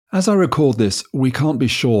As I record this, we can't be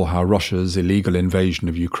sure how Russia's illegal invasion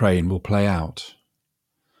of Ukraine will play out.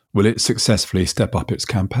 Will it successfully step up its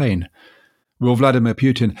campaign? Will Vladimir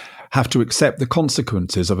Putin have to accept the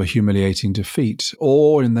consequences of a humiliating defeat?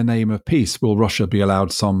 Or, in the name of peace, will Russia be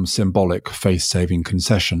allowed some symbolic face-saving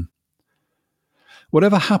concession?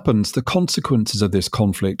 Whatever happens, the consequences of this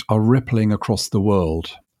conflict are rippling across the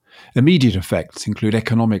world. Immediate effects include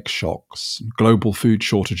economic shocks, global food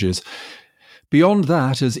shortages. Beyond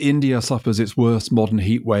that, as India suffers its worst modern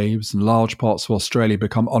heat waves and large parts of Australia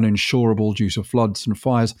become uninsurable due to floods and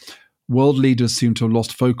fires, world leaders seem to have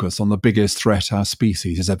lost focus on the biggest threat our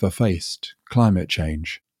species has ever faced: climate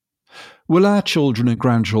change. Will our children and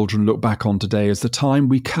grandchildren look back on today as the time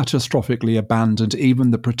we catastrophically abandoned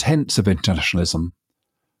even the pretense of internationalism?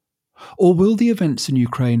 Or will the events in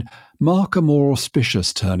Ukraine mark a more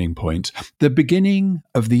auspicious turning point, the beginning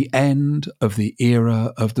of the end of the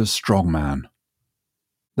era of the strongman?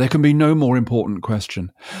 There can be no more important question.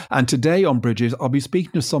 And today on Bridges, I'll be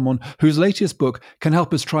speaking to someone whose latest book can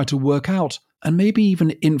help us try to work out and maybe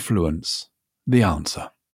even influence the answer.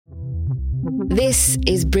 This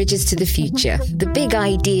is Bridges to the Future, the Big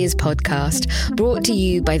Ideas podcast, brought to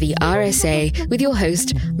you by the RSA with your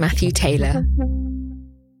host, Matthew Taylor.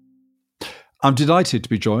 I'm delighted to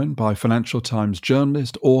be joined by Financial Times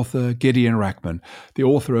journalist, author Gideon Rachman, the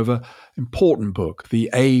author of an important book,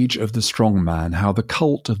 The Age of the Strongman: How the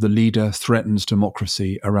Cult of the Leader Threatens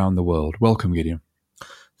Democracy Around the World. Welcome, Gideon.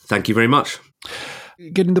 Thank you very much.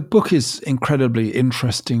 Gideon, the book is incredibly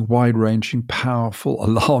interesting, wide-ranging, powerful,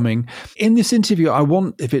 alarming. In this interview, I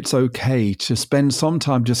want, if it's okay, to spend some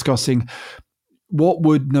time discussing what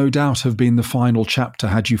would no doubt have been the final chapter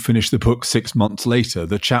had you finished the book 6 months later,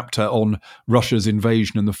 the chapter on Russia's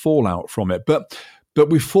invasion and the fallout from it. But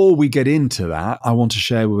before we get into that, I want to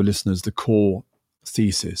share with listeners the core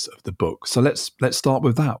thesis of the book. So let's start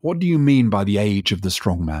with that. What do you mean by the age of the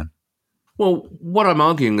strongman? Well, what I'm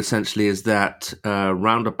arguing essentially is that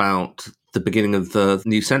round about the beginning of the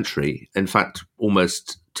new century, in fact,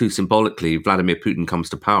 almost too symbolically, Vladimir Putin comes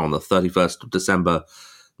to power on the 31st of December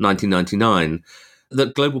 1999,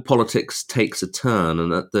 that global politics takes a turn,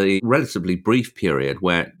 and that the relatively brief period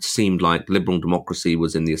where it seemed like liberal democracy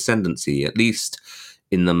was in the ascendancy, at least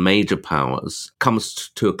in the major powers, comes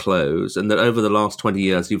to a close, and that over the last 20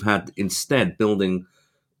 years you've had instead building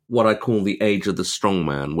what I call the age of the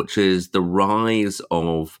strongman, which is the rise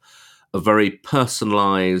of a very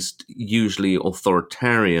personalized, usually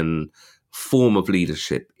authoritarian form of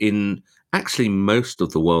leadership in actually most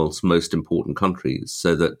of the world's most important countries,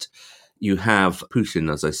 so that you have Putin,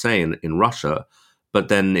 as I say, in Russia, but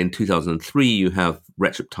then in 2003 you have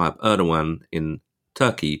Recep Tayyip Erdogan in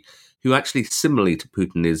Turkey, who actually, similarly to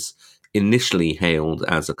Putin, is initially hailed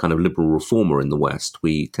as a kind of liberal reformer in the West.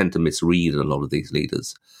 We tend to misread a lot of these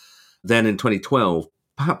leaders. Then in 2012,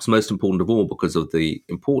 perhaps most important of all because of the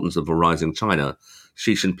importance of a rising China,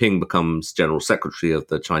 Xi Jinping becomes General Secretary of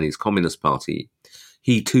the Chinese Communist Party.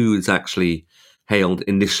 He too is actually hailed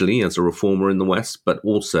initially as a reformer in the West, but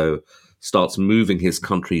also starts moving his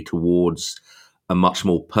country towards a much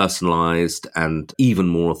more personalized and even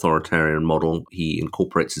more authoritarian model. He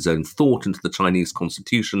incorporates his own thought into the Chinese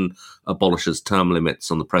constitution, abolishes term limits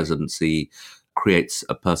on the presidency, creates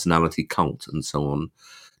a personality cult, and so on.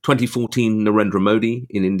 2014, Narendra Modi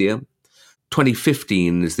in India.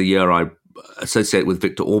 2015 is the year I associate with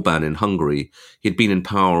Viktor Orban in Hungary. He'd been in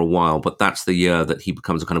power a while, but that's the year that he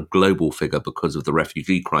becomes a kind of global figure because of the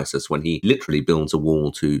refugee crisis, when he literally builds a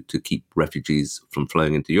wall to keep refugees from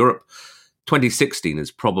flowing into Europe. 2016 is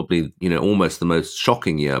probably, almost the most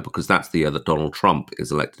shocking year because that's the year that Donald Trump is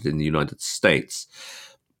elected in the United States.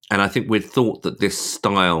 And I think we'd thought that this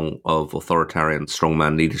style of authoritarian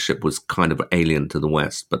strongman leadership was kind of alien to the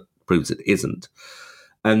West, but proves it isn't.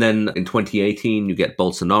 And then in 2018, you get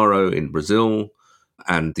Bolsonaro in Brazil,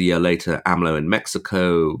 and the year later, AMLO in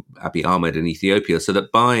Mexico, Abiy Ahmed in Ethiopia, so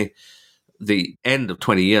that by the end of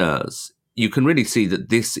 20 years, you can really see that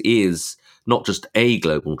this is not just a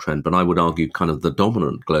global trend, but I would argue kind of the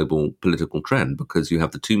dominant global political trend, because you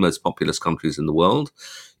have the two most populous countries in the world,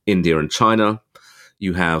 India and China.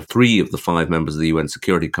 You have 3 of the 5 members of the UN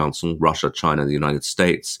Security Council, Russia, China, and the United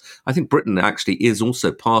States. I think Britain actually is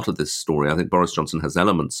also part of this story. I think Boris Johnson has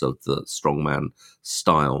elements of the strongman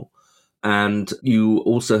style. And you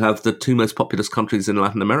also have the 2 most populous countries in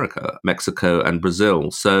Latin America, Mexico and Brazil.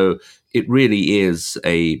 So it really is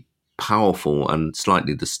a powerful and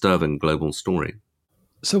slightly disturbing global story.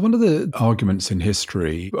 So one of the arguments in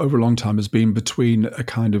history over a long time has been between a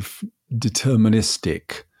kind of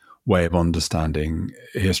deterministic way of understanding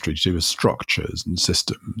history to do with structures and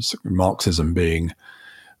systems, Marxism being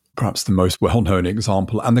perhaps the most well-known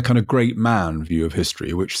example, and the kind of great man view of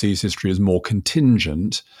history, which sees history as more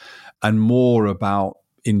contingent and more about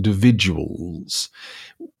individuals.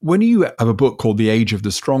 When you have a book called The Age of the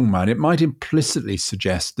Strongman, it might implicitly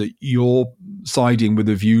suggest that you're siding with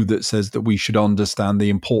a view that says that we should understand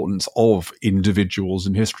the importance of individuals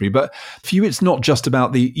in history. But for you, it's not just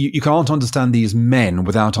about you can't understand these men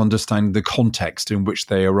without understanding the context in which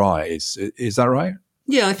they arise. Is that right?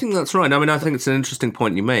 Yeah, I think that's right. I mean, I think it's an interesting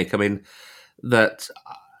point you make. I mean, that,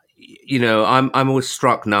 I'm always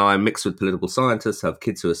struck now, I'm mixed with political scientists, have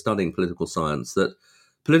kids who are studying political science, that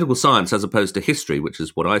political science, as opposed to history, which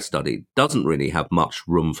is what I studied, doesn't really have much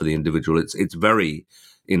room for the individual. It's very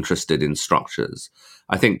interested in structures.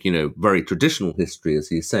 I think, very traditional history,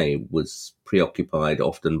 as you say, was preoccupied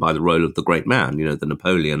often by the role of the great man, the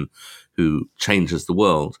Napoleon who changes the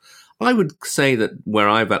world. I would say that where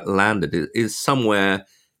I've landed is somewhere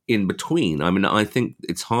in between. I mean, I think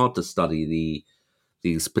it's hard to study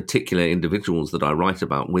these particular individuals that I write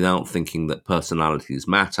about without thinking that personalities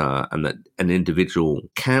matter and that an individual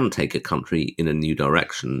can take a country in a new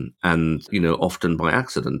direction. And, often by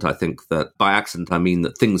accident. I think that by accident, I mean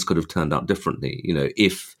that things could have turned out differently.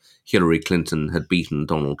 If Hillary Clinton had beaten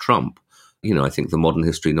Donald Trump, I think the modern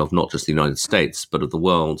history of not just the United States, but of the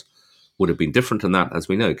world would have been different. And that, as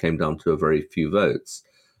we know, came down to a very few votes.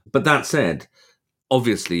 But that said,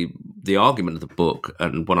 obviously, the argument of the book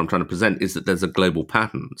and what I'm trying to present is that there's a global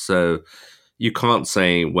pattern. So you can't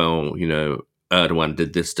say, well, Erdogan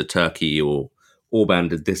did this to Turkey or Orban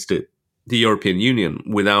did this to the European Union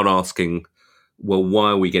without asking, well,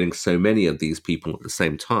 why are we getting so many of these people at the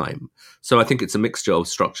same time? So I think it's a mixture of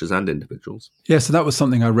structures and individuals. Yeah, so that was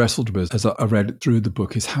something I wrestled with as I read through the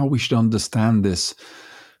book, is how we should understand this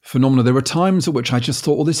phenomena. There were times at which I just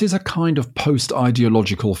thought, well, this is a kind of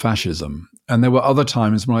post-ideological fascism. And there were other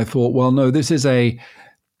times when I thought, well, no, this is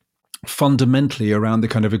fundamentally around the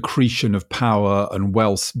kind of accretion of power and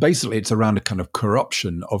wealth. Basically, it's around a kind of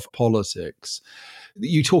corruption of politics.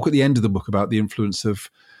 You talk at the end of the book about the influence of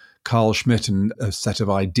Carl Schmitt and a set of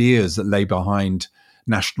ideas that lay behind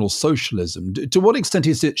National Socialism. To what extent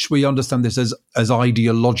should we understand this as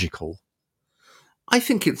ideological? I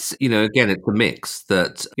think it's, again, it's a mix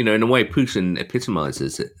that, in a way, Putin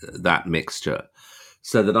epitomizes that mixture.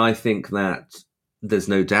 So that I think that there's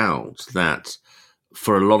no doubt that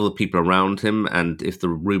for a lot of the people around him, and if the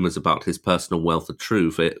rumors about his personal wealth are true,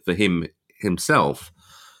 for him himself,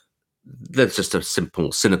 there's just a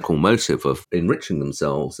simple cynical motive of enriching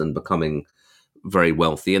themselves and becoming very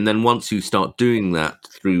wealthy. And then once you start doing that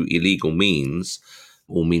through illegal means,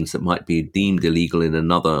 or means that might be deemed illegal in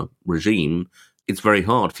another regime, it's very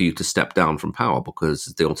hard for you to step down from power because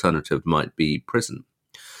the alternative might be prison.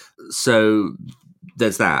 So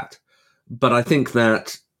there's that. But I think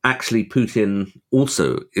that actually Putin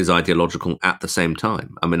also is ideological at the same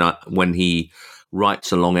time. I mean, when he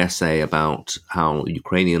writes a long essay about how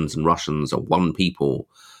Ukrainians and Russians are one people,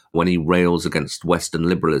 when he rails against Western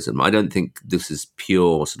liberalism, I don't think this is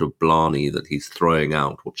pure sort of blarney that he's throwing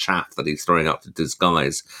out, or chaff that he's throwing out to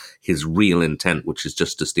disguise his real intent, which is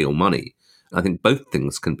just to steal money. I think both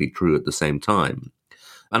things can be true at the same time.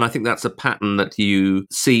 And I think that's a pattern that you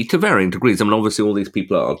see to varying degrees. I mean, obviously, all these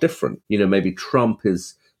people are different. Maybe Trump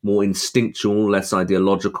is more instinctual, less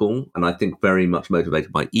ideological, and I think very much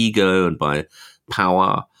motivated by ego and by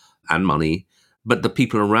power and money. But the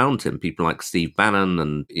people around him, people like Steve Bannon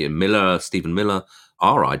and Stephen Miller,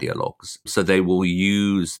 are ideologues. So they will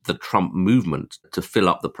use the Trump movement to fill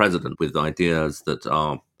up the president with ideas that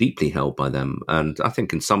are deeply held by them. And I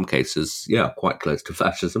think in some cases, quite close to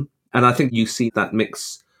fascism. And I think you see that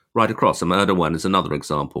mix right across. And Erdogan is another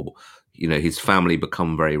example. His family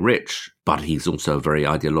become very rich, but he's also a very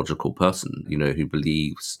ideological person, who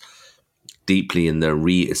believes deeply in the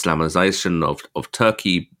re-Islamization of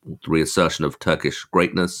Turkey, the reassertion of Turkish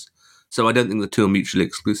greatness. So I don't think the two are mutually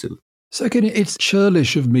exclusive. So again, it's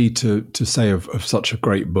churlish of me to say of such a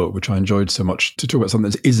great book, which I enjoyed so much, to talk about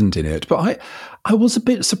something that isn't in it. But I was a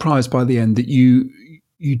bit surprised by the end that you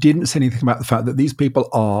didn't say anything about the fact that these people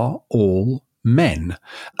are all men.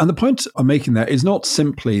 And the point I'm making there is not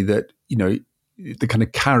simply that, the kind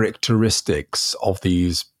of characteristics of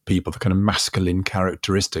these people, the kind of masculine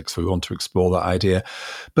characteristics, we want to explore that idea,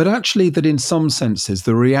 but actually that in some senses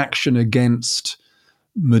the reaction against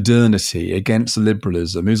modernity, against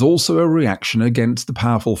liberalism, is also a reaction against the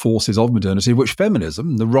powerful forces of modernity, which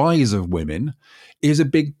feminism, the rise of women, is a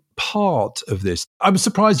big part of this. I'm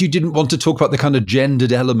surprised you didn't want to talk about the kind of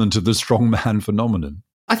gendered element of the strongman phenomenon.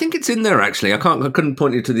 I think it's in there, actually. I couldn't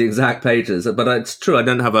point you to the exact pages, but it's true. I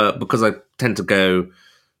don't have because I tend to go,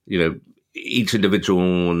 each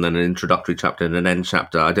individual and then an introductory chapter and an end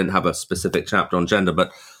chapter. I didn't have a specific chapter on gender,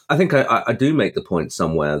 but I think I do make the point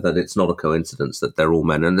somewhere that it's not a coincidence that they're all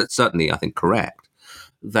men, and it's certainly, I think, correct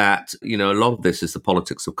that, a lot of this is the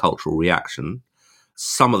politics of cultural reaction.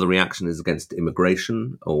 Some of the reaction is against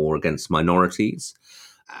immigration or against minorities,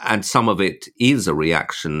 and some of it is a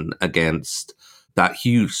reaction against that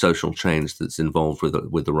huge social change that's involved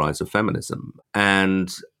with the rise of feminism.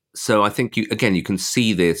 And so I think you can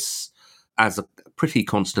see this as a pretty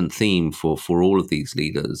constant theme for all of these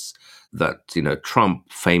leaders, that,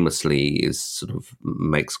 Trump famously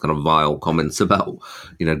makes kind of vile comments about,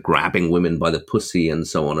 grabbing women by the pussy and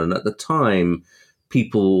so on. And at the time,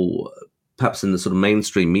 people, perhaps in the sort of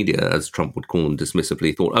mainstream media, as Trump would call them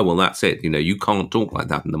dismissively, thought, oh, well, that's it. You can't talk like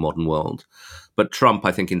that in the modern world. But Trump,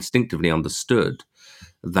 I think, instinctively understood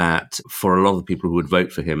that for a lot of people who would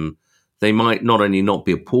vote for him, they might not only not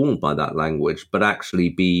be appalled by that language, but actually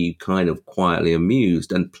be kind of quietly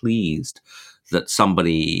amused and pleased that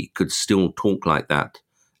somebody could still talk like that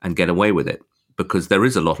and get away with it. Because there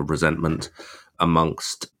is a lot of resentment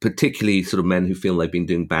amongst particularly sort of men who feel they've been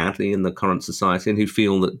doing badly in the current society and who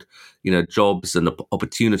feel that, jobs and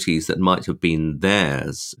opportunities that might have been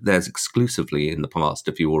theirs exclusively in the past.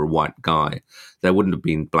 If you were a white guy, there wouldn't have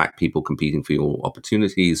been black people competing for your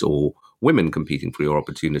opportunities or women competing for your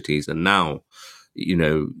opportunities. And now,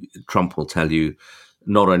 Trump will tell you,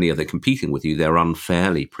 not only are they competing with you, they're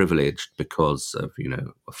unfairly privileged because of,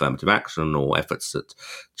 affirmative action or efforts at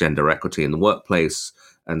gender equity in the workplace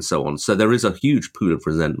and so on. So there is a huge pool of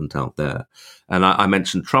resentment out there. And I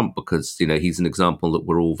mentioned Trump because, he's an example that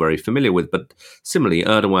we're all very familiar with. But similarly,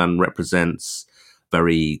 Erdogan represents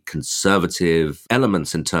very conservative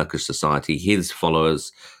elements in Turkish society. His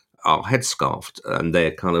followers are headscarfed and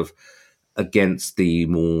they're kind of against the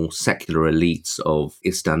more secular elites of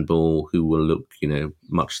Istanbul, who will look,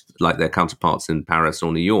 much like their counterparts in Paris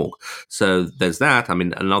or New York. So there's that. I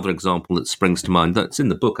mean, another example that springs to mind, that's in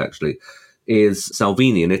the book actually, is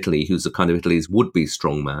Salvini in Italy, who's a kind of Italy's would-be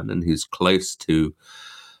strongman and who's close to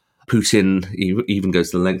Putin. He even goes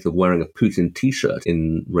to the length of wearing a Putin T-shirt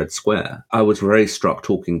in Red Square. I was very struck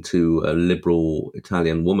talking to a liberal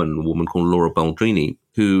Italian woman, a woman called Laura Baldrini,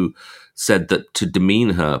 who said that to demean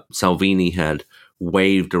her, Salvini had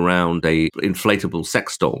waved around a inflatable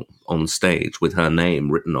sex doll on stage with her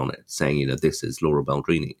name written on it, saying, this is Laura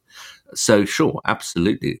Baldrini. So sure,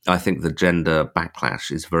 absolutely. I think the gender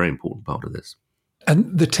backlash is a very important part of this.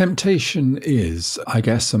 And the temptation is, I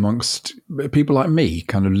guess, amongst people like me,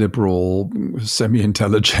 kind of liberal,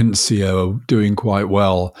 semi-intelligentsia, doing quite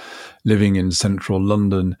well, living in central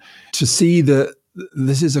London, to see that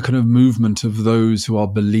this is a kind of movement of those who are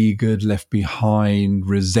beleaguered, left behind,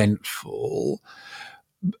 resentful.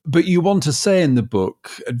 But you want to say in the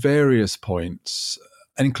book at various points,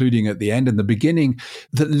 including at the end and the beginning,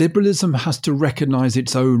 that liberalism has to recognize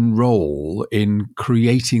its own role in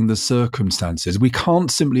creating the circumstances. We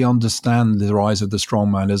can't simply understand the rise of the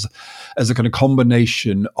strongman as a kind of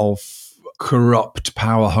combination of corrupt,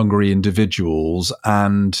 power-hungry individuals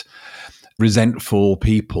and resentful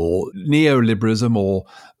people. Neoliberalism, or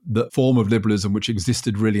the form of liberalism which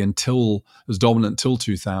existed really was dominant until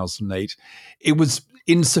 2008, it was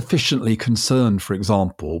insufficiently concerned, for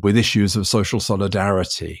example, with issues of social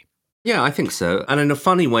solidarity. Yeah, I think so. And in a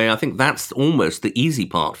funny way, I think that's almost the easy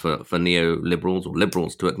part for neoliberals or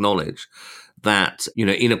liberals to acknowledge, that,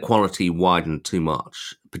 inequality widened too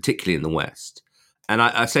much, particularly in the West. And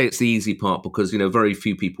I say it's the easy part because, very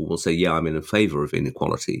few people will say, yeah, I'm in favor of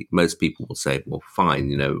inequality. Most people will say, well,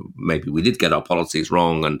 fine, maybe we did get our policies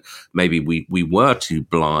wrong and maybe we were too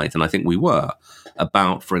blithe. And I think we were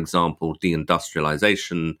about, for example,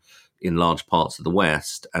 deindustrialization in large parts of the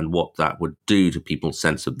West and what that would do to people's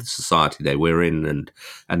sense of the society they were in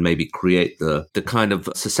and maybe create the kind of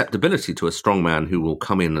susceptibility to a strongman who will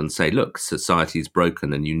come in and say, look, society is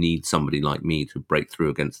broken and you need somebody like me to break through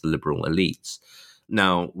against the liberal elites.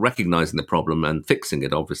 Now, recognizing the problem and fixing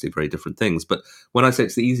it, obviously very different things. But when I say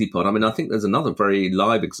it's the easy part, I mean, I think there's another very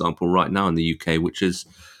live example right now in the UK, which is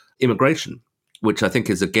immigration, which I think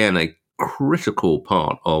is, again, a critical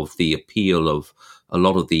part of the appeal of a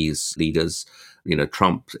lot of these leaders.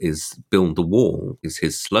 Trump is build the wall is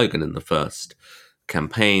his slogan in the first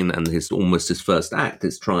campaign, and almost his first act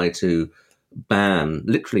is try to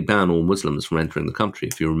literally ban all Muslims from entering the country,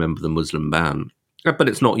 if you remember the Muslim ban. But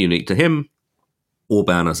it's not unique to him.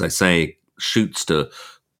 Orban, as I say, shoots to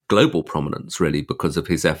global prominence, really, because of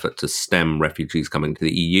his effort to stem refugees coming to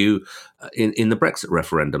the EU. In the Brexit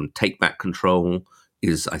referendum, take back control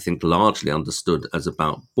is, I think, largely understood as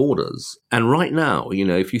about borders. And right now,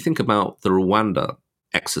 if you think about the Rwanda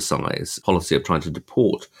exercise, policy of trying to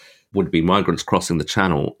deport would-be migrants crossing the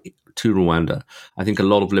channel to Rwanda. I think a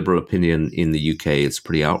lot of liberal opinion in the UK is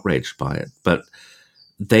pretty outraged by it, but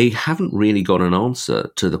they haven't really got an answer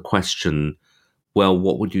to the question, well,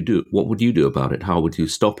 what would you do? What would you do about it? How would you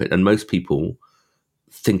stop it? And most people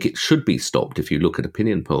think it should be stopped if you look at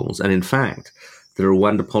opinion polls. And in fact, the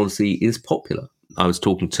Rwanda policy is popular. I was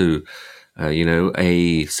talking to,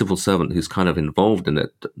 a civil servant who's kind of involved in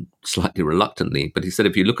it slightly reluctantly, but he said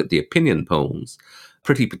if you look at the opinion polls,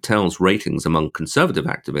 Priti Patel's ratings among conservative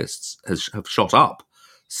activists have shot up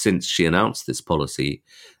since she announced this policy.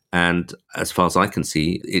 And as far as I can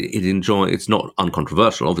see, it's not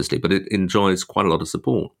uncontroversial, obviously, but it enjoys quite a lot of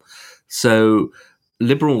support. So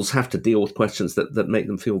liberals have to deal with questions that make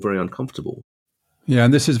them feel very uncomfortable. Yeah,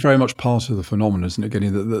 and this is very much part of the phenomenon, isn't it?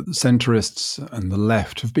 Getting the centrists and the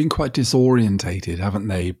left have been quite disorientated, haven't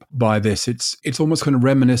they, by this? It's almost kind of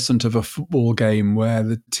reminiscent of a football game where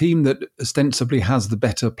the team that ostensibly has the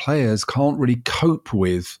better players can't really cope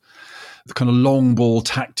with the kind of long ball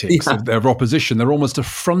tactics of their opposition. They're almost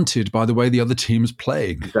affronted by the way the other team's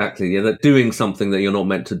playing. Exactly. Yeah, they're doing something that you're not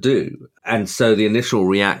meant to do. And so the initial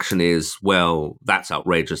reaction is, well, that's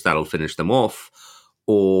outrageous. That'll finish them off.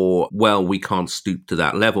 Or, well, we can't stoop to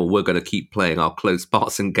that level. We're going to keep playing our close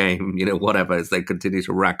passing game, whatever, as they continue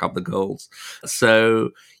to rack up the goals. So,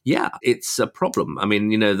 yeah, it's a problem. I mean,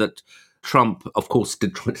 that Trump, of course,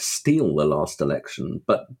 did try to steal the last election,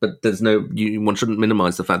 but there's one shouldn't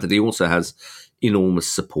minimize the fact that he also has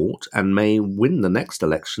enormous support and may win the next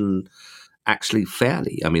election actually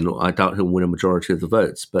fairly. I mean, I doubt he'll win a majority of the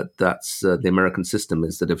votes, but that's the American system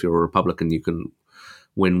is that if you're a Republican, you can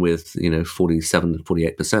win with 47 to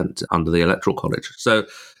 48% under the Electoral College. So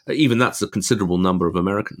even that's a considerable number of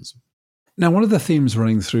Americans. Now, one of the themes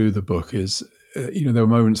running through the book is, there were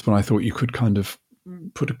moments when I thought you could kind of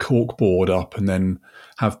put a cork board up and then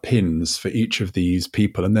have pins for each of these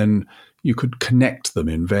people, and then you could connect them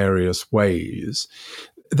in various ways.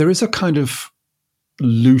 There is a kind of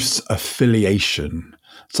loose affiliation,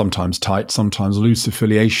 sometimes tight, sometimes loose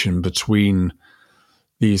affiliation between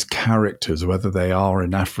these characters, whether they are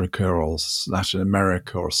in Africa or Latin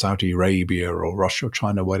America or Saudi Arabia or Russia or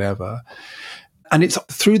China, whatever. And it's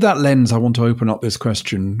through that lens I want to open up this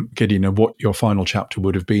question, Gideon, of what your final chapter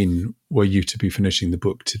would have been were you to be finishing the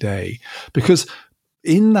book today. Because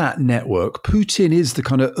in that network, Putin is the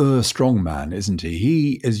kind of strongman, isn't he?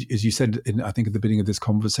 He, as you said, I think at the beginning of this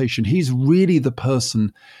conversation, he's really the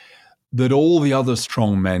person that all the other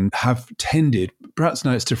strong men have tended, perhaps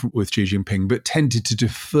now it's different with Xi Jinping, but tended to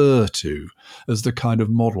defer to as the kind of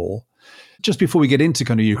model. Just before we get into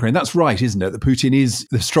kind of Ukraine, that's right, isn't it? That Putin is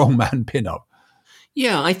the strongman pin-up.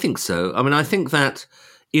 Yeah, I think so. I mean, I think that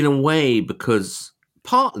in a way, because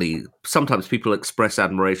partly sometimes people express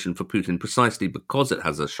admiration for Putin precisely because it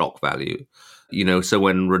has a shock value. So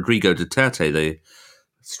when Rodrigo Duterte, the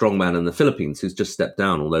strongman in the Philippines, who's just stepped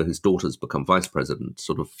down, although his daughter's become vice president,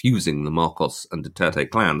 sort of fusing the Marcos and Duterte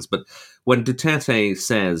clans. But when Duterte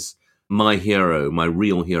says, my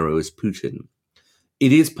real hero is Putin,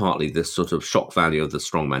 it is partly this sort of shock value of the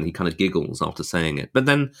strongman. He kind of giggles after saying it. But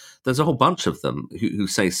then there's a whole bunch of them who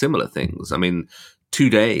say similar things. I mean, 2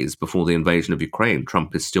 days before the invasion of Ukraine,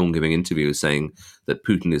 Trump is still giving interviews saying that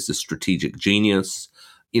Putin is a strategic genius.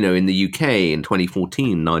 In the UK in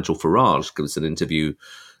 2014, Nigel Farage gives an interview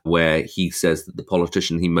where he says that the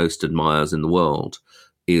politician he most admires in the world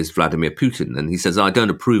is Vladimir Putin. And he says, I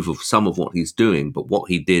don't approve of some of what he's doing, but what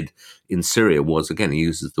he did in Syria was, again, he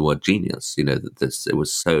uses the word genius, that it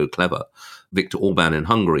was so clever. Viktor Orban in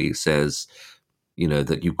Hungary says,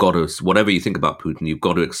 that you've got to, whatever you think about Putin, you've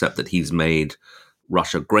got to accept that he's made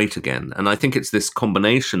Russia great again. And I think it's this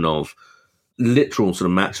combination of literal sort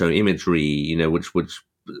of macho imagery, which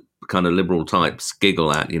kind of liberal types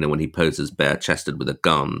giggle at, when he poses bare-chested with a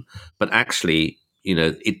gun. But actually,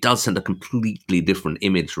 it does send a completely different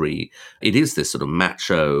imagery. It is this sort of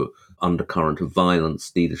macho undercurrent of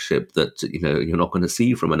violence leadership that, you're not going to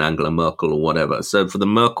see from an Angela Merkel or whatever. So for the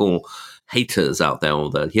Merkel haters out there,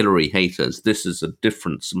 or the Hillary haters, this is a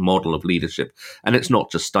different model of leadership. And it's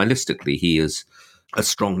not just stylistically. He is a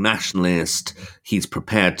strong nationalist. He's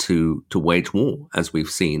prepared to wage war, as we've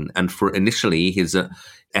seen. And for initially, his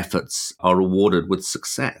efforts are rewarded with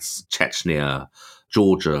success. Chechnya,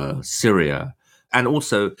 Georgia, Syria. And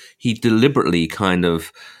also, he deliberately kind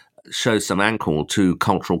of shows some ankle to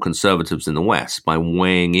cultural conservatives in the West by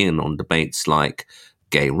weighing in on debates like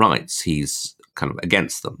gay rights. He's kind of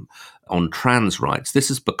against them. On trans rights, this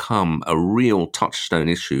has become a real touchstone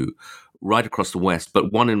issue right across the West,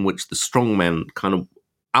 but one in which the strongmen kind of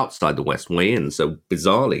outside the West weigh in. So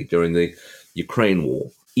bizarrely, during the Ukraine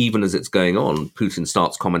war, even as it's going on, Putin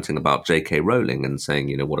starts commenting about J.K. Rowling and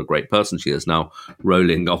saying, what a great person she is. Now,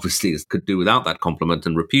 Rowling obviously could do without that compliment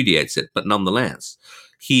and repudiates it, but nonetheless,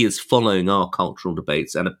 he is following our cultural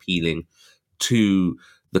debates and appealing to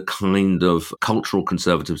the kind of cultural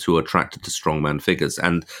conservatives who are attracted to strongman figures.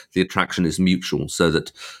 And the attraction is mutual, so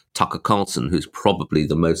that Tucker Carlson, who's probably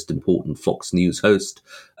the most important Fox News host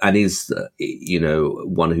and is,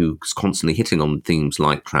 one who's constantly hitting on themes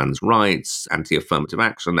like trans rights, anti-affirmative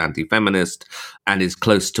action, anti-feminist, and is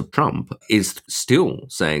close to Trump, is still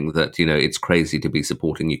saying that, it's crazy to be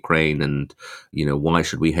supporting Ukraine and, why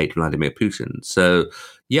should we hate Vladimir Putin? So,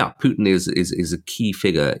 yeah, Putin is a key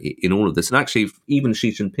figure in all of this. And actually, even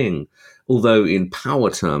Xi Jinping, although in power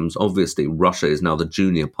terms, obviously, Russia is now the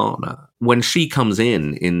junior partner. When Xi comes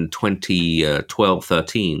in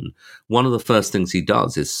 2012-13, one of the first things he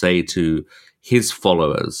does is say to his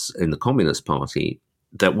followers in the Communist Party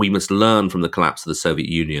that we must learn from the collapse of the Soviet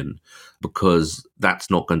Union, because that's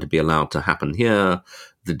not going to be allowed to happen here.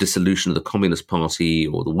 The dissolution of the Communist Party,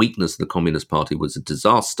 or the weakness of the Communist Party, was a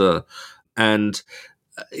disaster. And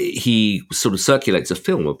he sort of circulates a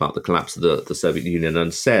film about the collapse of the Soviet Union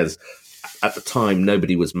and says, at the time,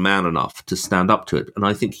 nobody was man enough to stand up to it. And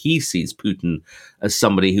I think he sees Putin as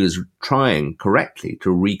somebody who is trying correctly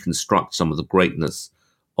to reconstruct some of the greatness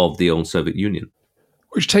of the old Soviet Union.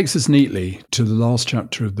 Which takes us neatly to the last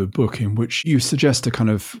chapter of the book, in which you suggest a kind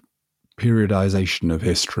of periodization of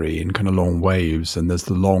history in kind of long waves. And there's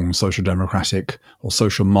the long social democratic or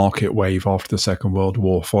social market wave after the Second World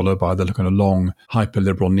War, followed by the kind of long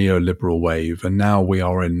hyper-liberal, neoliberal wave. And now we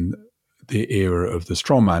are in the era of the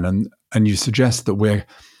strongman. And you suggest that we're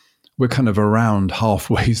kind of around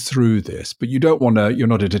halfway through this, but you're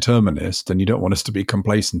not a determinist, and you don't want us to be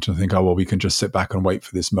complacent and think, oh, well, we can just sit back and wait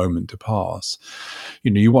for this moment to pass.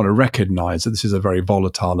 You want to recognize that this is a very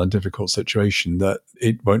volatile and difficult situation, that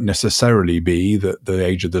it won't necessarily be that the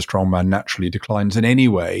age of the strongman naturally declines in any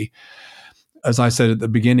way. As I said at the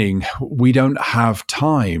beginning, we don't have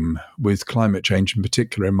time, with climate change in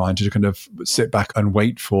particular in mind, to kind of sit back and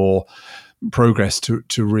wait for progress to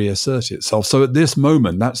reassert itself. So at this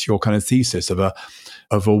moment, that's your kind of thesis of a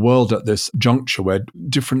world at this juncture where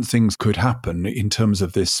different things could happen in terms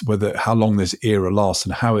of this, how long this era lasts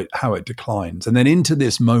and how it declines. And then into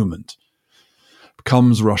this moment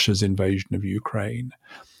comes Russia's invasion of Ukraine.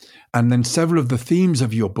 And then several of the themes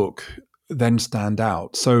of your book then stand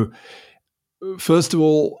out. So first of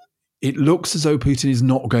all, it looks as though Putin is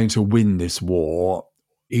not going to win this war.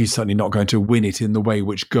 He's certainly not going to win it in the way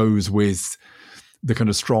which goes with the kind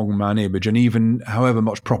of strongman image. And even however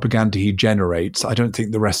much propaganda he generates, I don't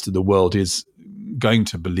think the rest of the world is going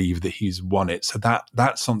to believe that he's won it. So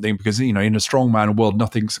that's something, because, in a strongman world,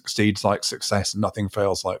 nothing succeeds like success and nothing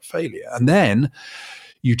fails like failure. And then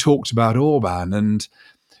you talked about Orban, and,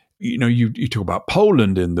 you talk about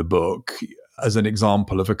Poland in the book as an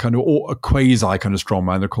example of a kind of a quasi kind of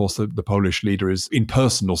strongman. Of course, the Polish leader is in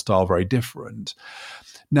personal style very different.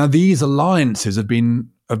 Now, these alliances have been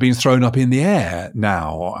thrown up in the air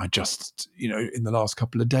now. I just, in the last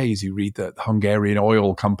couple of days, you read that Hungarian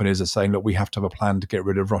oil companies are saying, look, we have to have a plan to get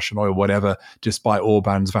rid of Russian oil, whatever, despite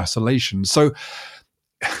Orban's vacillation. So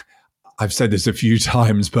I've said this a few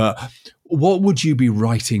times, but what would you be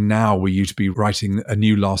writing now were you to be writing a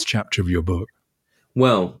new last chapter of your book?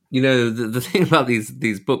 Well, the thing about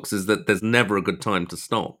these books is that there's never a good time to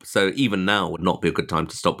stop. So even now would not be a good time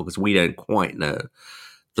to stop, because we don't quite know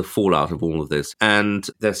the fallout of all of this. And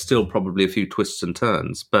there's still probably a few twists and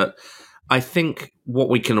turns. But I think what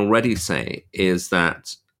we can already say is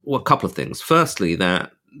that, a couple of things. Firstly,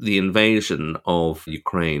 that the invasion of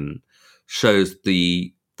Ukraine shows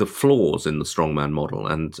the flaws in the strongman model.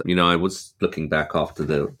 And, I was looking back after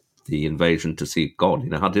the invasion to see, God,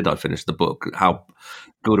 how did I finish the book? How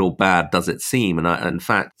good or bad does it seem? And in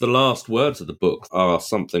fact, the last words of the book are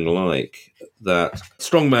something like that: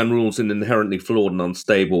 strongman rules an inherently flawed and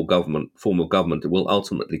unstable form of government. It will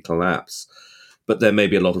ultimately collapse, but there may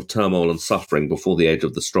be a lot of turmoil and suffering before the age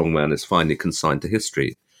of the strongman is finally consigned to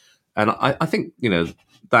history. And I think,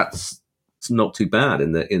 that's not too bad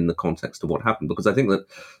in the context of what happened, because I think that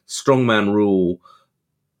strongman rule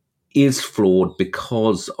is flawed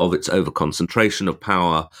because of its overconcentration of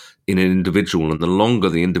power in an individual. And the longer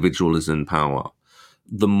the individual is in power,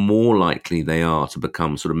 the more likely they are to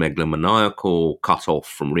become sort of megalomaniacal, cut off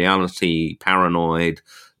from reality, paranoid,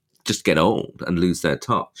 just get old and lose their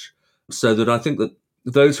touch. So that I think that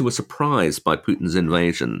those who were surprised by Putin's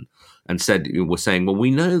invasion and were saying, well,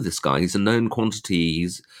 we know this guy, he's a known quantity,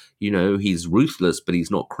 he's ruthless, but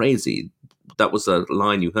he's not crazy. That was a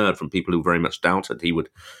line you heard from people who very much doubted he would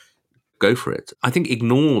go for it. I think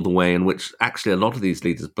ignore the way in which actually a lot of these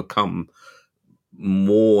leaders become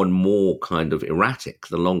more and more kind of erratic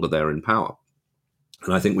the longer they're in power.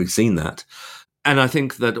 And I think we've seen that. And I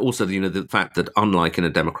think that also, the fact that unlike in a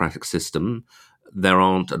democratic system, there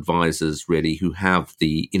aren't advisors really who have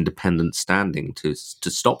the independent standing to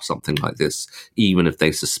stop something like this, even if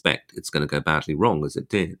they suspect it's going to go badly wrong, as it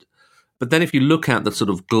did. But then if you look at the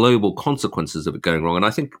sort of global consequences of it going wrong, and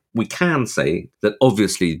I think we can say that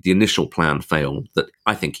obviously the initial plan failed, that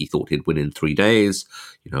I think he thought he'd win in 3 days,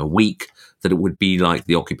 a week, that it would be like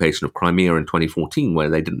the occupation of Crimea in 2014, where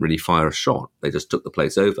they didn't really fire a shot. They just took the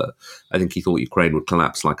place over. I think he thought Ukraine would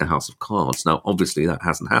collapse like a house of cards. Now, obviously that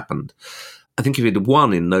hasn't happened. I think if he'd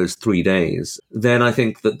won in those 3 days, then I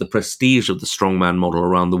think that the prestige of the strongman model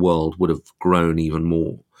around the world would have grown even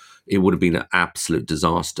more. It would have been an absolute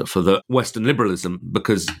disaster for the Western liberalism,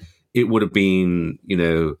 because it would have been,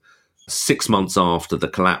 6 months after the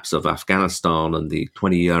collapse of Afghanistan and the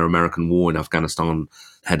 20-year American war in Afghanistan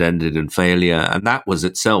had ended in failure. And that was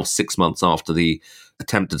itself 6 months after the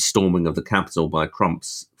attempted storming of the Capitol by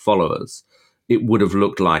Trump's followers. It would have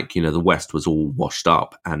looked like, the West was all washed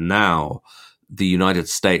up. And now the United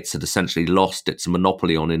States had essentially lost its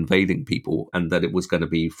monopoly on invading people, and that it was going to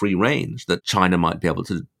be free range, that China might be able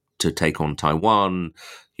to take on Taiwan.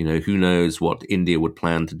 Who knows what India would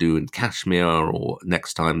plan to do in Kashmir, or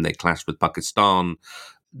next time they clash with Pakistan.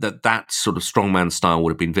 That sort of strongman style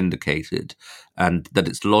would have been vindicated, and that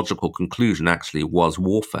its logical conclusion actually was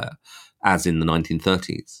warfare, as in the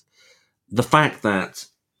 1930s. The fact that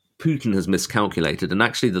Putin has miscalculated, and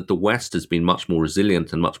actually that the West has been much more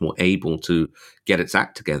resilient and much more able to get its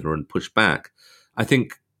act together and push back, I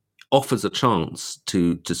think offers a chance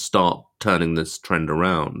to start turning this trend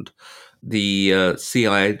around. The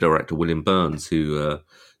CIA director, William Burns, who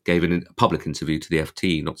gave a public interview to the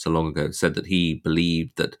FT not so long ago, said that he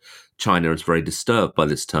believed that China is very disturbed by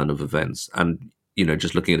this turn of events. And,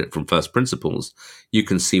 just looking at it from first principles, you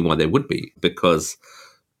can see why they would be, because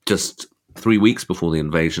just 3 weeks before the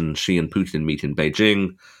invasion, Xi and Putin meet in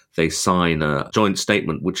Beijing. They sign a joint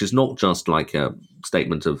statement, which is not just like a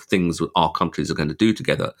statement of things that our countries are going to do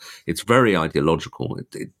together. It's very ideological.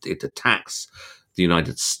 It attacks the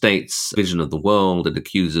United States' vision of the world. It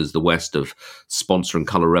accuses the West of sponsoring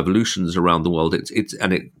color revolutions around the world.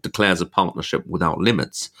 And it declares a partnership without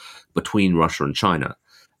limits between Russia and China.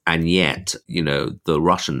 And yet, the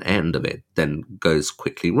Russian end of it then goes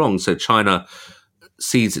quickly wrong. So China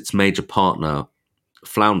sees its major partner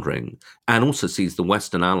floundering, and also sees the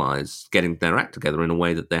Western allies getting their act together in a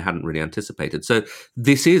way that they hadn't really anticipated. So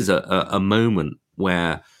this is a moment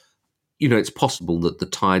where, it's possible that the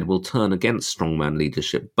tide will turn against strongman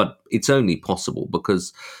leadership, but it's only possible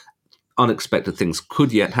because unexpected things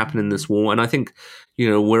could yet happen in this war. And I think,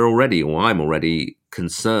 I'm already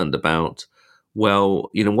concerned about,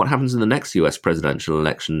 what happens in the next US presidential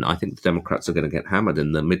election. I think the Democrats are going to get hammered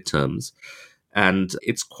in the midterms. And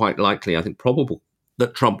it's quite likely, I think probable,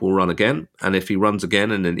 that Trump will run again. And if he runs again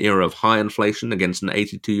in an era of high inflation against an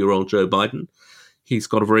 82-year-old Joe Biden, he's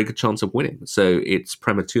got a very good chance of winning. So it's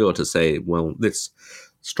premature to say, this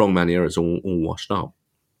strongman era is all washed up.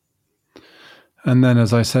 And then,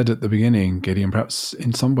 as I said at the beginning, Gideon, perhaps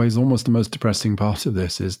in some ways almost the most depressing part of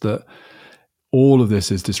this is that all of this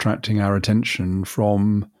is distracting our attention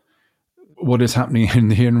from what is happening in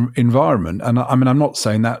the environment. And I mean, I'm not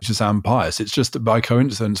saying that to sound pious. It's just that by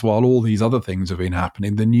coincidence, while all these other things have been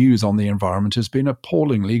happening, the news on the environment has been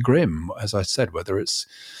appallingly grim. As I said, whether it's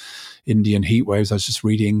Indian heat waves, I was just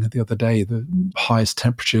reading the other day, the highest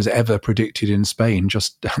temperatures ever predicted in Spain,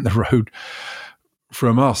 just down the road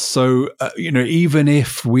from us. So, even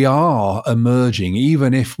if we are emerging,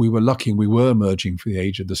 even if we were lucky we were emerging for the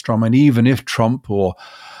age of the strong, and even if Trump or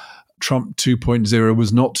Trump 2.0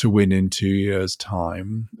 was not to win in 2 years'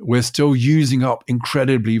 time, we're still using up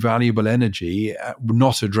incredibly valuable energy,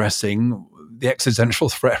 not addressing the existential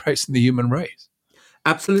threat facing the human race.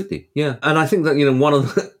 Absolutely, yeah. And I think that,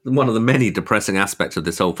 one of the many depressing aspects of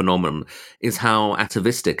this whole phenomenon is how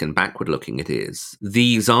atavistic and backward-looking it is.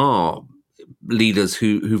 These are leaders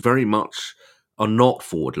who very much are not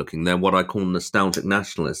forward-looking. They're what I call nostalgic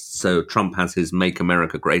nationalists. So Trump has his Make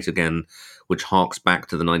America Great Again, which harks back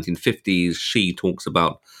to the 1950s. Xi talks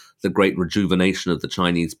about the great rejuvenation of the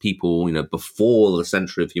Chinese people, before the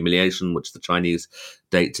century of humiliation, which the Chinese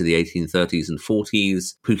date to the 1830s and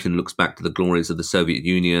 40s. Putin looks back to the glories of the Soviet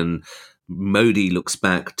Union. Modi looks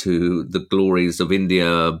back to the glories of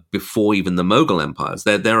India before even the Mughal empires.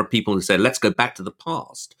 There are people who say, let's go back to the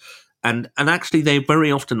past. And actually, they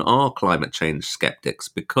very often are climate change skeptics,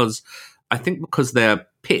 because their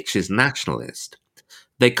pitch is nationalist.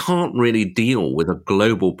 they can't really deal with a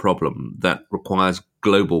global problem that requires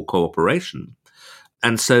global cooperation.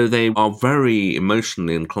 And so they are very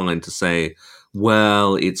emotionally inclined to say,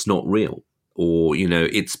 well, it's not real. Or,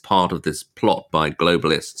 it's part of this plot by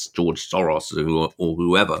globalists, George Soros or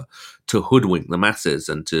whoever, to hoodwink the masses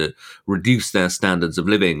and to reduce their standards of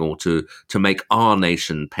living, or to make our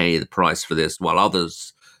nation pay the price for this while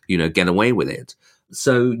others, get away with it.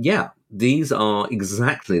 So, these are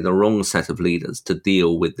exactly the wrong set of leaders to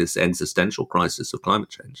deal with this existential crisis of climate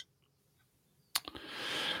change.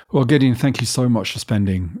 Well, Gideon, thank you so much for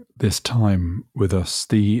spending this time with us.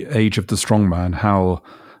 The Age of the Strongman, How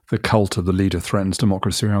the Cult of the Leader Threatens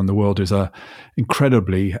Democracy Around the World, is a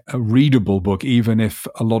incredibly readable book, even if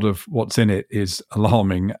a lot of what's in it is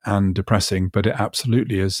alarming and depressing. But it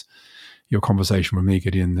absolutely, as your conversation with me,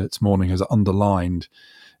 Gideon, this morning has underlined,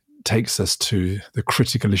 takes us to the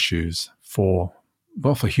critical issues for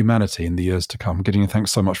humanity in the years to come. Gideon,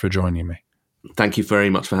 thanks so much for joining me. Thank you very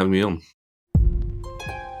much for having me on.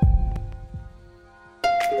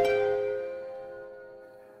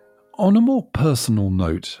 On a more personal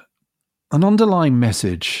note, an underlying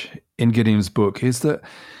message in Gideon's book is that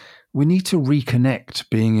we need to reconnect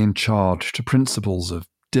being in charge to principles of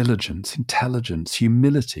diligence, intelligence,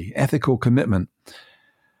 humility, ethical commitment.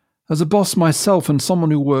 As a boss myself and someone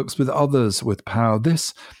who works with others with power,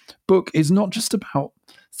 this book is not just about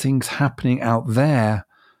things happening out there,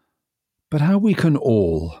 but how we can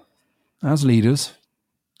all, as leaders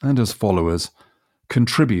and as followers,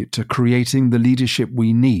 contribute to creating the leadership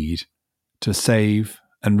we need to save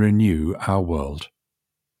and renew our world.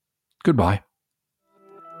 Goodbye.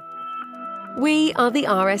 We are the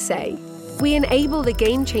RSA. We enable the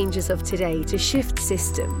game changers of today to shift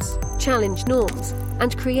systems, challenge norms,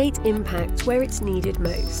 and create impact where it's needed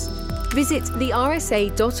most. Visit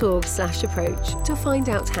thersa.org/approach to find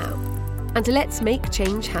out how. And let's make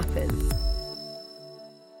change happen.